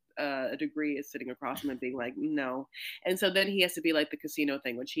with a degree is sitting across from him being like, no. And so then he has to be like the casino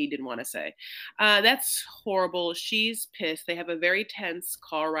thing, which he didn't want to say. That's horrible. She's pissed. They have a very tense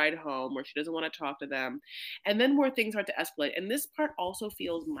car ride home where she doesn't want to talk to them. And then more things start to escalate. And this part also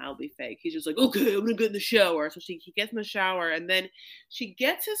feels mildly fake. He's just like, okay, I'm going to get in the shower. So he gets in the shower and then she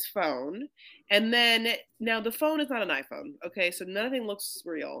gets his phone. And then now the phone is not an iPhone. Okay. So nothing looks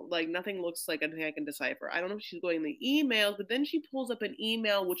real. Like nothing looks like anything I can decipher. I don't know if she's going in the emails, but then she pulls up an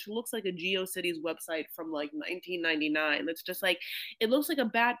email, which looks like a GeoCities website from like 1999. That's just like, it looks like a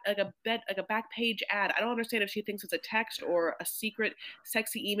back page ad. I don't understand if she thinks it's a text or a secret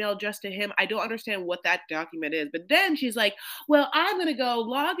sexy email just to him. I don't understand what that document is. But then she's like, well, I'm going to go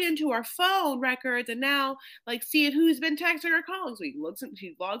log into our phone records and now like see who's been texting or calling. So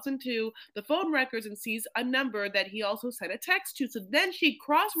she logs into the phone records and sees a number that he also sent a text to. So then she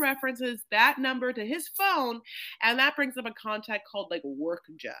cross-references that number to his phone, and that brings up a contact called like Work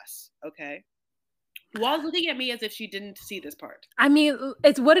Jess. Okay. While looking at me as if she didn't see this part. I mean,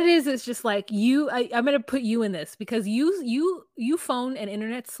 it's what it is. It's just like I'm going to put you in this because you phone and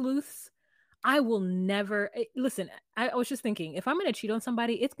internet sleuths. I will never listen. I was just thinking, if I'm going to cheat on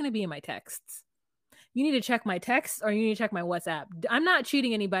somebody, it's going to be in my texts. You need to check my texts or you need to check my WhatsApp. I'm not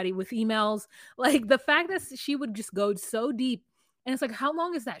cheating anybody with emails. Like the fact that she would just go so deep and it's like, how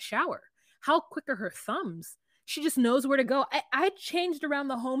long is that shower? How quick are her thumbs? She just knows where to go. I changed around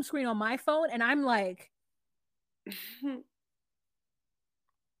the home screen on my phone and I'm like, oh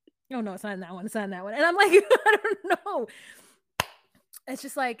no, it's not in that one. It's not in that one. And I'm like, I don't know. It's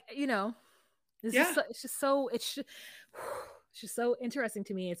just like, it's just so interesting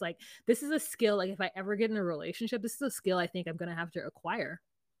to me. It's like, this is a skill. Like if I ever get in a relationship, this is a skill I think I'm going to have to acquire.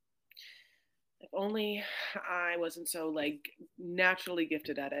 If only I wasn't so like naturally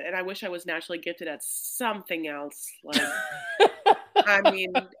gifted at it. And I wish I was naturally gifted at something else. Like, I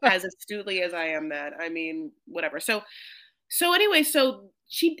mean, as astutely as I am that, I mean, whatever. So anyway,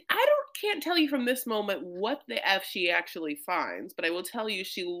 can't tell you from this moment what the F she actually finds, but I will tell you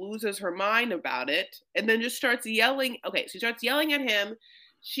she loses her mind about it and then just starts yelling. Okay, she starts yelling at him.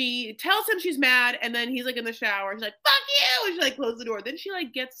 She tells him she's mad and then he's like in the shower. She's like, fuck you! And she like closes the door. Then she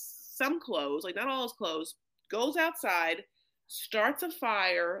like gets some clothes, like not all his clothes, goes outside, starts a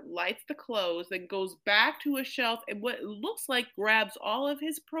fire, lights the clothes, then goes back to a shelf and what looks like grabs all of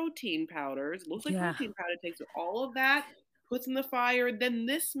his protein powders, protein powder, takes all of that, puts in the fire. Then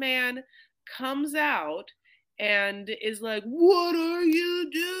this man comes out and is like, "What are you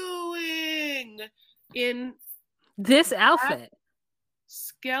doing?" in this outfit,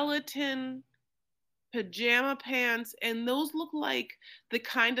 skeleton pajama pants, and those look like the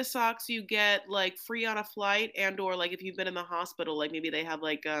kind of socks you get like free on a flight, and or like if you've been in the hospital, like maybe they have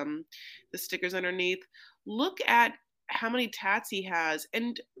like the stickers underneath. Look at how many tats he has,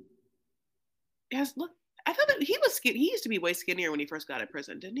 and look, I thought that he used to be way skinnier when he first got out of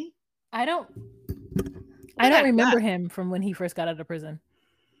prison, didn't he? I don't remember him from when he first got out of prison.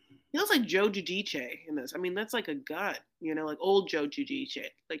 He looks like Joe Giudice in this. I mean, that's like a gut, like old Joe Giudice.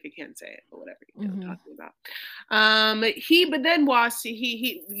 Like, I can't say it, but whatever I'm talking about. But then Was,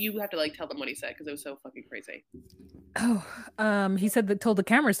 you have to like tell them what he said because it was so fucking crazy. Oh, he said told the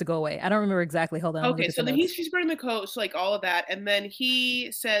cameras to go away. I don't remember exactly. Hold on. Okay, so then she's burning the coats, like all of that, and then he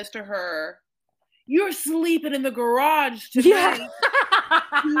says to her, "You're sleeping in the garage tonight." Yeah.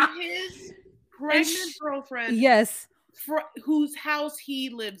 To his pregnant girlfriend. Yes. Whose house he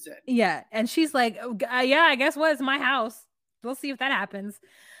lives in. Yeah, and she's like, yeah, I guess what? It's my house. We'll see if that happens.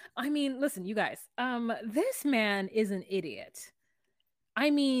 I mean, listen, you guys, this man is an idiot.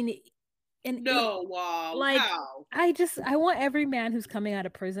 I mean, wow. I want every man who's coming out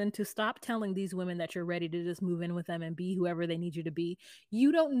of prison to stop telling these women that you're ready to just move in with them and be whoever they need you to be.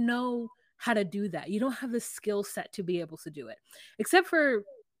 You don't know how to do that. You don't have the skill set to be able to do it, except for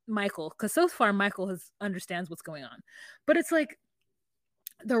Michael, because so far Michael understands what's going on, but it's like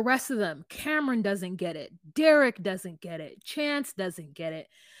the rest of them, Cameron doesn't get it, Derek doesn't get it, Chance doesn't get it.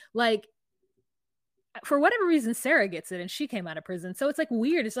 Like, for whatever reason, Sarah gets it, and she came out of prison, so it's like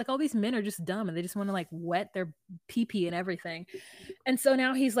weird. It's like all these men are just dumb and they just want to like wet their pee-pee and everything. And so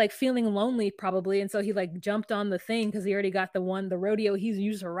now he's like feeling lonely probably, and so he like jumped on the thing because he already got the rodeo he's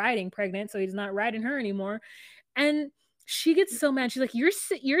used for riding pregnant, so he's not riding her anymore. And she gets so mad. She's like, you're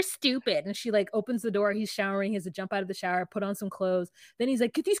stupid. And she like opens the door. He's showering. He has to jump out of the shower, put on some clothes. Then he's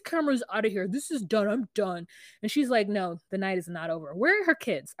like, get these cameras out of here. This is done. I'm done. And she's like, no, the night is not over. Where are her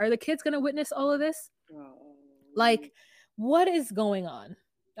kids? Are the kids going to witness all of this? Oh. Like, what is going on?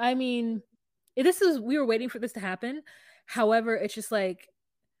 I mean, we were waiting for this to happen. However, it's just like,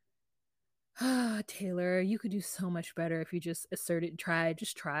 Taylor, you could do so much better if you just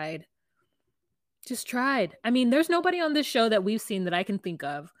tried. I mean, there's nobody on this show that we've seen that I can think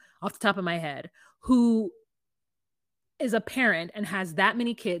of off the top of my head who is a parent and has that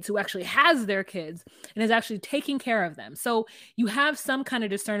many kids, who actually has their kids and is actually taking care of them. So you have some kind of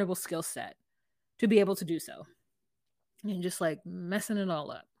discernible skill set to be able to do so. And just like messing it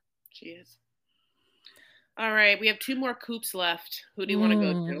all up. She is. All right. We have 2 more coops left. Who do you want to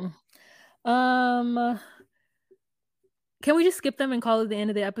go to? Can we just skip them and call it the end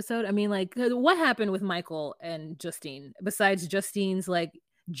of the episode? I mean, like, what happened with Michael and Justine besides Justine's like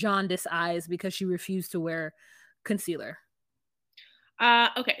jaundiced eyes because she refused to wear concealer?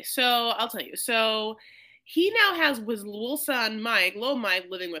 Okay, so I'll tell you. So he now has his little son, little Mike,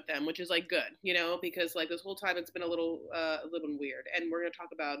 living with them, which is like good, because like this whole time it's been a little weird, and we're gonna talk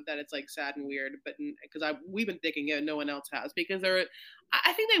about that. It's like sad and weird, but because we've been thinking it, no one else has, because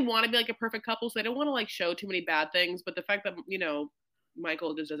I think they want to be like a perfect couple, so they don't want to like show too many bad things. But the fact that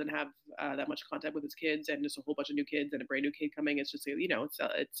Michael just doesn't have that much contact with his kids, and just a whole bunch of new kids and a brand new kid coming, it's just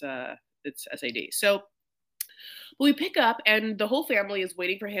it's SAD. So we pick up, and the whole family is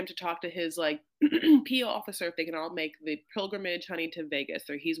waiting for him to talk to his like PO officer if they can all make the pilgrimage, honey, to Vegas.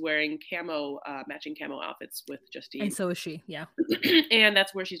 Or he's wearing matching camo outfits with Justine, and so is she. Yeah, and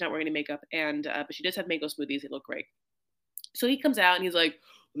that's where she's not wearing any makeup, and but she does have mango smoothies. They look great. So he comes out and he's like,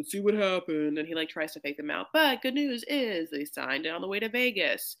 let's see what happened. And he like tries to fake them out. But good news is they signed it on the way to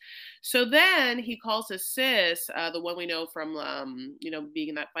Vegas. So then he calls his sis, the one we know from, being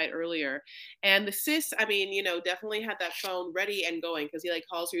in that fight earlier. And the sis, I mean, definitely had that phone ready and going, because he like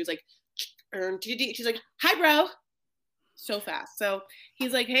calls her. He's like, she's like, hi, bro. So fast. So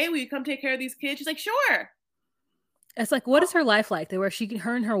he's like, hey, will you come take care of these kids? She's like, sure. It's like, what is her life like? Where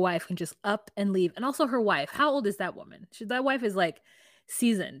her and her wife can just up and leave. And also her wife. How old is that woman? That wife is like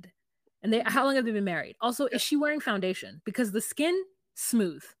seasoned. And how long have they been married? Also, is she wearing foundation? Because the skin,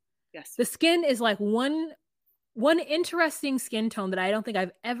 smooth. Yes. The skin is like one interesting skin tone that I don't think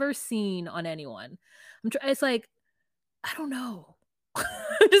I've ever seen on anyone. It's like, I don't know.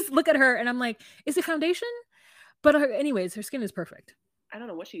 Just look at her and I'm like, is it foundation? But anyways, her skin is perfect. I don't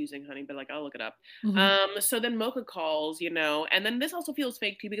know what she's using, honey, but like I'll look it up. Mhm. So then Mocha calls, and then this also feels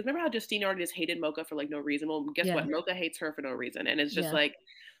fake too because remember how Justine already just hated Mocha for like no reason? Well, guess Yeah. what? Mocha hates her for no reason, and it's just Yeah. like,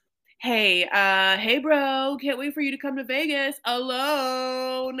 hey bro, can't wait for you to come to Vegas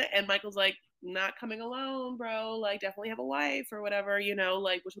alone. And Michael's like, not coming alone, bro. Like, definitely have a wife or whatever,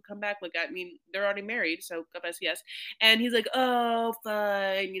 like, which will come back. Like, I mean, they're already married, so God bless, yes. And he's like, oh,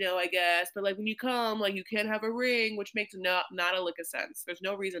 fine, I guess. But like, when you come, like, you can't have a ring, which makes not a lick of sense. There's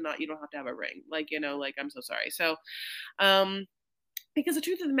no reason you don't have to have a ring. Like, like, I'm so sorry. So, because the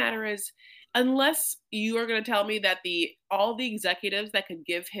truth of the matter is, unless you are going to tell me that all the executives that could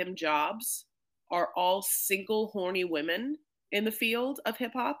give him jobs are all single horny women in the field of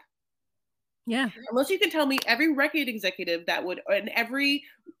hip hop, Yeah. unless you can tell me every record executive and every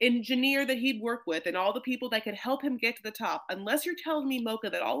engineer that he'd work with and all the people that could help him get to the top, unless you're telling me, Mocha,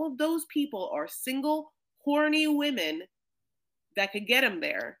 that all of those people are single horny women that could get him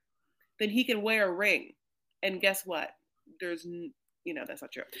there, then he can wear a ring. And guess what? That's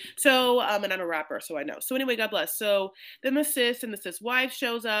not true. So, and I'm a rapper, so I know. So anyway, God bless. So then the sis and the sis wife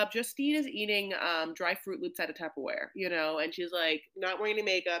shows up. Justine is eating dry Fruit Loops out of Tupperware, and she's like not wearing any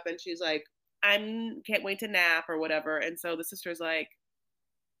makeup, and she's like, can't wait to nap or whatever. And so the sister's like,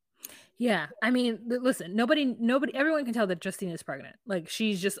 Yeah. I mean, listen, nobody, everyone can tell that Justine is pregnant. Like,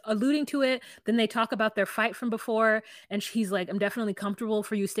 she's just alluding to it. Then they talk about their fight from before. And he's like, I'm definitely comfortable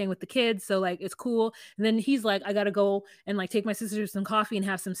for you staying with the kids. So, like, it's cool. And then he's like, I got to go and, like, take my sister to some coffee and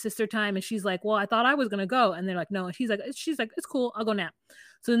have some sister time. And she's like, well, I thought I was going to go. And they're like, no. And she's like, it's cool. I'll go nap.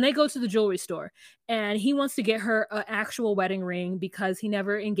 So then they go to the jewelry store. And he wants to get her an actual wedding ring because he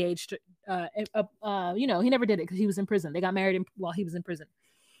never engaged. He never did it because he was in prison. They got married while he was in prison.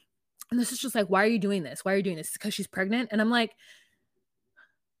 And this is just like, why are you doing this? Why are you doing this? Because she's pregnant? And I'm like,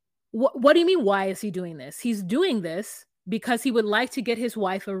 what do you mean, why is he doing this? He's doing this because he would like to get his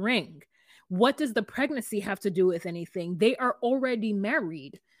wife a ring. What does the pregnancy have to do with anything? They are already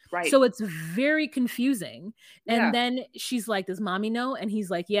married. right. So it's very confusing. Yeah. And then she's like, does mommy know? And he's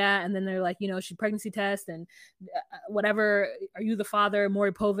like, yeah. And then they're like, she pregnancy test and whatever. Are you the father,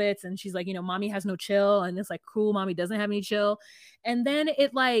 Maury Povitz? And she's like, mommy has no chill. And it's like, cool, mommy doesn't have any chill. And then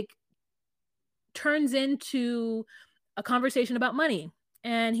it like turns into a conversation about money.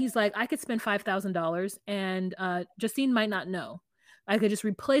 And he's like, I could spend $5,000 and Justine might not know. I could just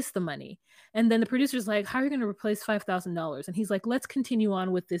replace the money. And then the producer's like, how are you going to replace $5,000? And he's like, let's continue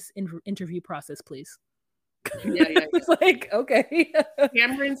on with this interview process, please. Yeah. It's like, okay.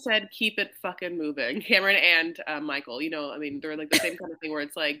 Cameron said, keep it fucking moving. Cameron and Michael, I mean, they're like the same kind of thing where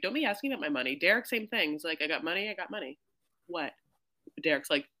it's like, don't be asking about my money. Derek, same thing. He's like, I got money. What? Derek's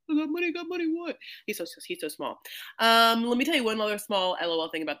like, I got money, what? He's so small. Let me tell you one other small LOL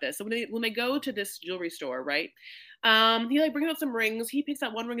thing about this. So when they go to this jewelry store, right? He like brings out some rings. He picks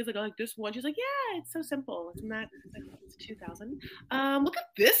out one ring. He's like, I like this one. She's like, yeah, it's so simple. Isn't that? It's 2,000. Look at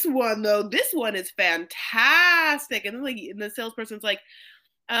this one though. This one is fantastic. And then the salesperson's like,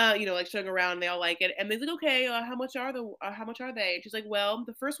 like showing around. And they all like it. And they're like, okay, how much are they? And she's like, well,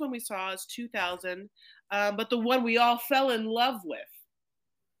 the first one we saw is 2,000, but the one we all fell in love with.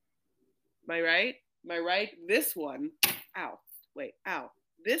 Am I right? This one,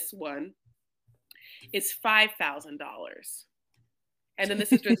 this one is $5,000. And then the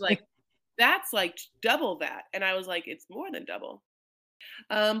sister's like, that's like double that. And I was like, it's more than double.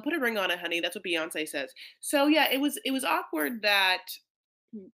 Put a ring on it, honey. That's what Beyonce says. So yeah, it was awkward that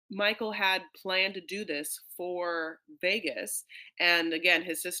Michael had planned to do this for Vegas. And again,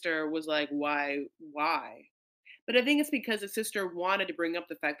 his sister was like, why? But I think it's because his sister wanted to bring up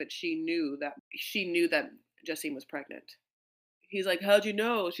the fact that she knew that Justine was pregnant. He's like, how'd you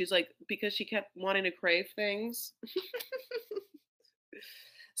know? She's like, because she kept wanting to crave things.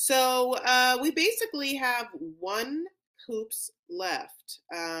 So we basically have one hoops left.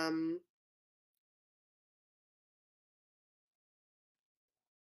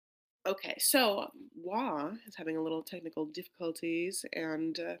 Okay, so Wah is having a little technical difficulties,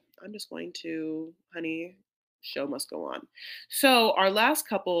 and I'm just going to, honey, show must go on. So our last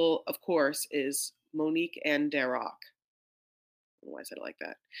couple, of course, is Monique and Derek. I don't know why I said it like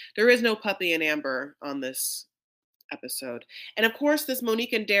that. There is no Puppy and Amber on this episode. And of course, this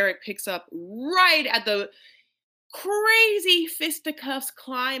Monique and Derek picks up right at the crazy fisticuffs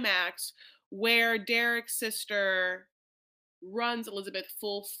climax where Derek's sister runs Elizabeth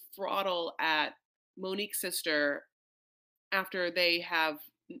full throttle at Monique's sister after they have,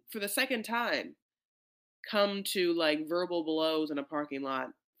 for the second time, come to like verbal blows in a parking lot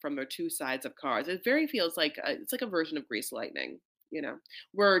from their two sides of cars. It very feels like it's like a version of Grease Lightning,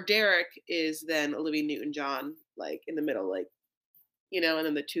 where Derek is then Olivia Newton-John, like in the middle, like you know, and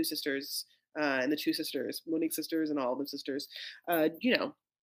then the two sisters, Monique sisters and all of them sisters, you know,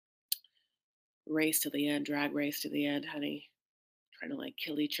 race to the end, drag race to the end, honey. Trying to like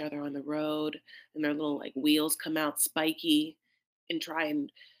kill each other on the road, and their little like wheels come out spiky and try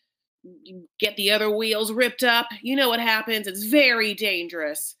and get the other wheels ripped up. You know what happens. It's very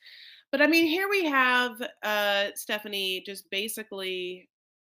dangerous. But I mean, here we have Stephanie just basically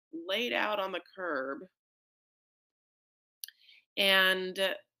laid out on the curb and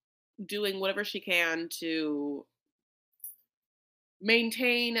doing whatever she can to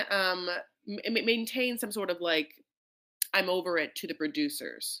maintain maintain some sort of like I'm over it to the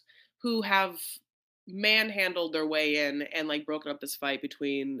producers who have manhandled their way in and like broken up this fight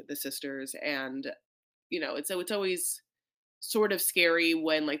between the sisters. And you know, it's always sort of scary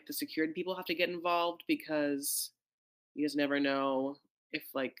when like the security people have to get involved because you just never know if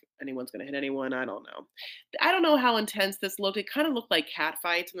like anyone's gonna hit anyone. I don't know how intense this looked. It kind of looked like cat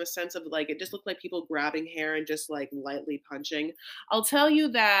fights in the sense of like it just looked like people grabbing hair and just like lightly punching. I'll tell you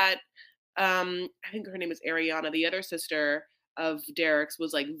that I think her name is Ariana, the other sister of Derek's,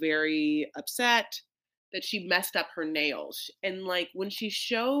 was like very upset that she messed up her nails. And like when she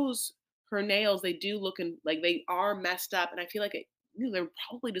shows her nails, they do look like they are messed up. And I feel like they're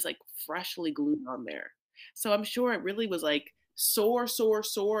probably just like freshly glued on there. So I'm sure it really was like sore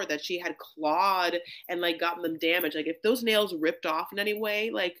that she had clawed and like gotten them damaged. Like if those nails ripped off in any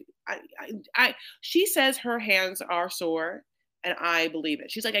way, like she says her hands are sore. And I believe it.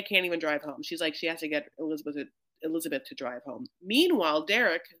 She's like, I can't even drive home. She's like, she has to get Elizabeth to drive home. Meanwhile,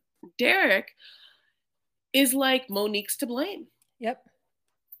 Derek is like, Monique's to blame. Yep.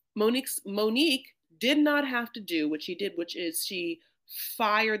 Monique did not have to do what she did, which is she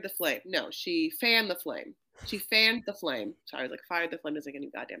fired the flame. No, she fanned the flame. She fanned the flame. Sorry, I was like, fired the flame doesn't make any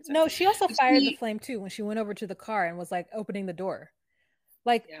goddamn sense. No, she also fired the flame too when she went over to the car and was like opening the door.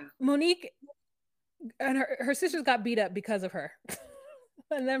 Like Monique and her sisters got beat up because of her.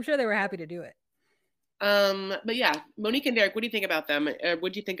 And I'm sure they were happy to do it. But yeah, Monique and Derek, what do you think about them?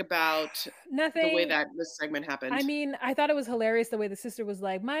 What do you think about Nothing. The way that this segment happened? I mean, I thought it was hilarious the way the sister was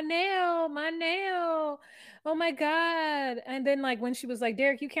like, my nail, oh my God. And then like when she was like,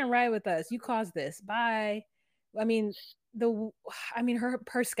 Derek, you can't ride with us. You caused this. Bye. I mean,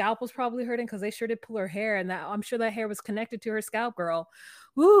 her scalp was probably hurting because they sure did pull her hair, and that I'm sure that hair was connected to her scalp, girl.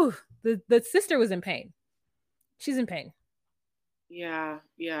 Woo, the sister was in pain. She's in pain. Yeah,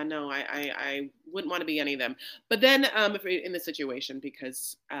 no, I wouldn't want to be any of them. But then if we're in this situation,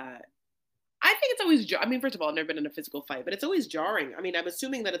 because I think it's always, I mean, first of all, I've never been in a physical fight, but it's always jarring. I mean, I'm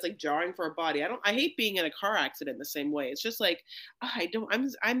assuming that it's like jarring for a body. I hate being in a car accident the same way. It's just like,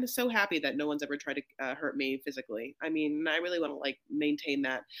 I'm so happy that no one's ever tried to hurt me physically. I mean, I really want to like maintain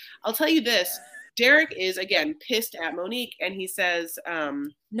that. I'll tell you this. Derek is, again, pissed at Monique, and he says...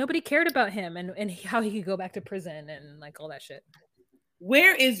 nobody cared about him and how he could go back to prison and like all that shit.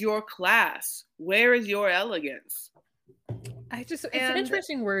 Where is your class? Where is your elegance? It's an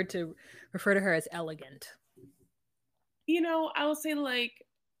interesting word to refer to her as elegant. You know, I'll say like,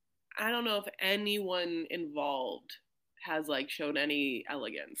 I don't know if anyone involved has like shown any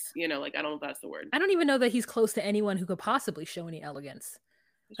elegance. You know, like, I don't know if that's the word. I don't even know that he's close to anyone who could possibly show any elegance.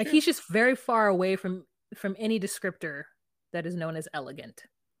 Like he's just very far away from any descriptor that is known as elegant.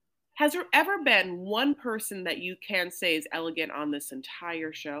 Has there ever been one person that you can say is elegant on this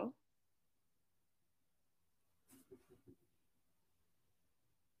entire show?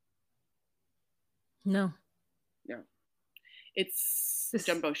 No. It's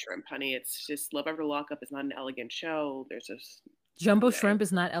Jumbo Shrimp, honey. It's just Love After Lockup is not an elegant show. There's this Jumbo Shrimp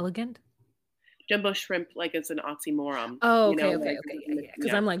is not elegant? Jumbo Shrimp, like it's an oxymoron. Oh, okay, okay.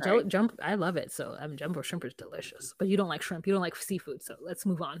 Because I'm like, jump. I love it. So Jumbo Shrimp is delicious. But you don't like shrimp. You don't like seafood. So let's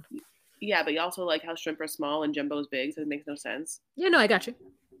move on. Yeah, but you also like how shrimp are small and Jumbo's big, so it makes no sense. Yeah, no, I got you.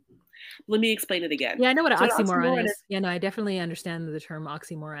 Let me explain it again. Yeah, I know what an oxymoron is. Yeah, no, I definitely understand the term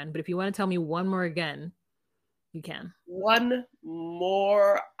oxymoron. But if you want to tell me one more again, you can. One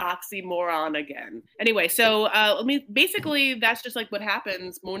more oxymoron again. Anyway, so basically that's just like what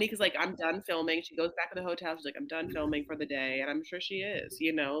happens. Monique is like, I'm done filming. She goes back to the hotel. She's like, I'm done filming for the day. And I'm sure she is,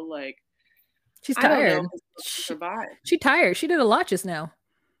 you know, like. She's tired. She's tired. She did a lot just now.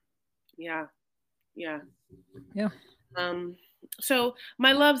 Yeah. So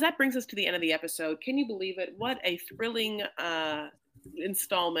my loves, that brings us to the end of the episode. Can you believe it? What a thrilling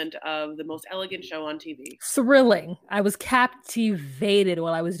installment of the most elegant show on TV. Thrilling. I was captivated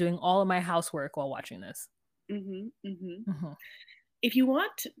while I was doing all of my housework while watching this. If you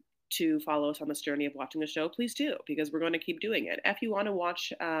want to follow us on this journey of watching the show, please do, because we're going to keep doing it. If you want to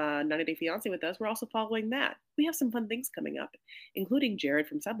watch 90 Day Fiancé with us, we're also following that. We have some fun things coming up, including Jared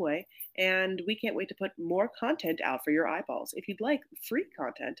from Subway, and we can't wait to put more content out for your eyeballs. If you'd like free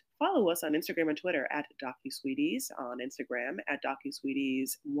content, follow us on Instagram and Twitter at DocuSweeties on Instagram, at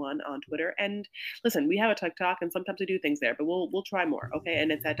DocuSweeties1 on Twitter. And listen, we have a TikTok, and sometimes we do things there, but we'll try more, okay?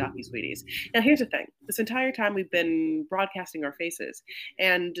 And it's at DocuSweeties. Now, here's the thing. This entire time we've been broadcasting our faces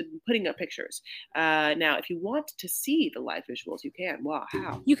and putting up pictures. Now, if you want to see the live visuals, you can. Wow,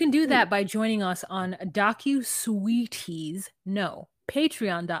 how? You can do that by joining us on DocuSweeties. No.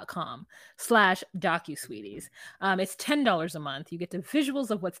 Patreon.com/DocuSweeties. It's $10 a month. You get the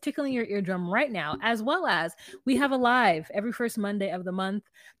visuals of what's tickling your eardrum right now, as well as we have a live every first Monday of the month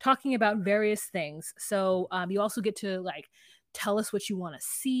talking about various things. So you also get to tell us what you want to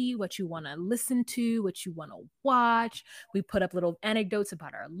see, what you want to listen to, what you want to watch. We put up little anecdotes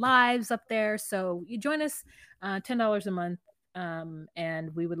about our lives up there. So you join us, $10 a month,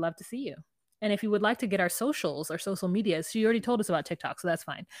 and we would love to see you. And if you would like to get our socials, our social medias, she already told us about TikTok, so that's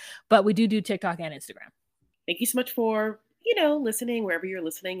fine. But we do TikTok and Instagram. Thank you so much for listening wherever you're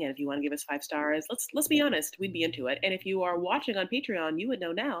listening. And if you want to give us 5 stars, let's be honest, we'd be into it. And if you are watching on Patreon, you would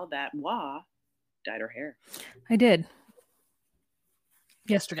know now that Wah dyed her hair. I did.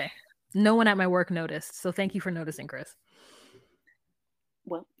 Yesterday. No one at my work noticed, so thank you for noticing, Chris.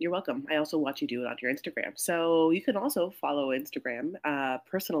 Well, you're welcome. I also watch you do it on your Instagram. So you can also follow Instagram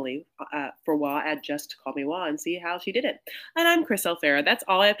personally for Wah at Just Call Me Wah and see how she did it. And I'm Chris Elfera. That's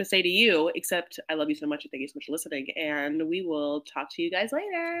all I have to say to you, except I love you so much and thank you so much for listening. And we will talk to you guys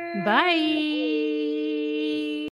later. Bye.